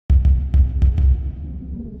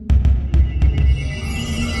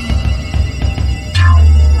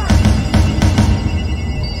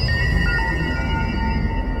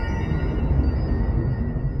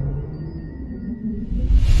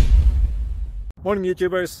Morning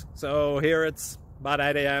YouTubers. So here it's about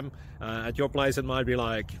 8 a.m. At your place it might be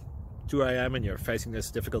like 2 a.m. and you're facing this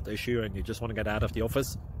difficult issue and you just want to get out of the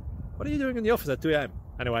office. What are you doing in the office at 2 a.m.?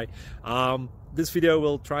 Anyway, this video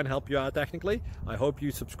will try and help you out technically. I hope you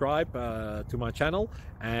subscribe to my channel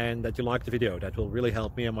and that you like the video. That will really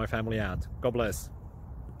help me and my family out. God bless.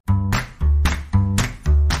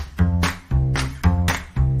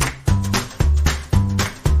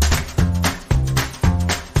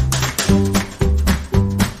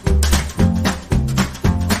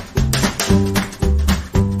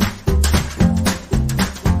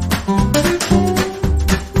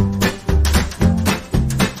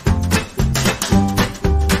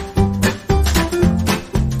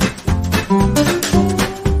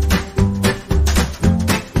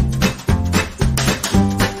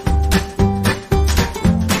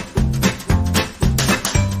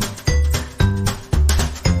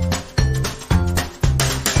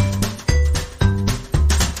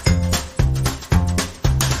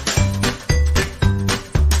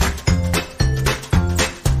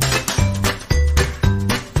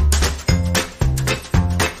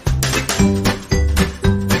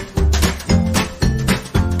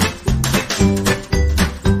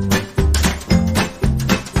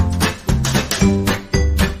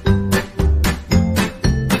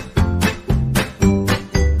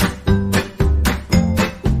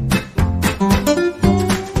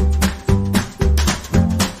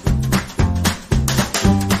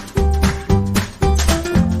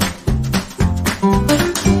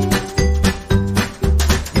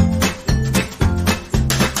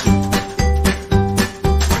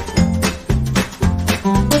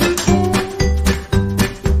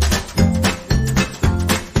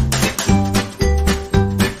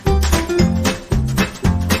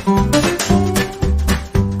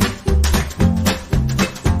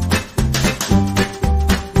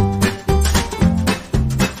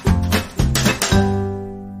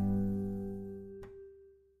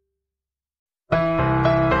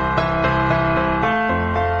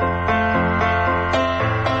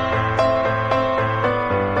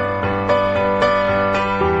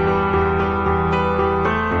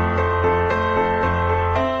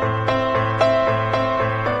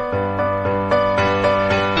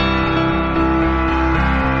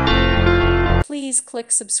 Please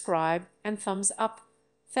click subscribe and thumbs up.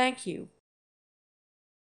 Thank you.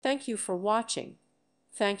 Thank you for watching.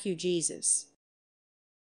 Thank you, Jesus.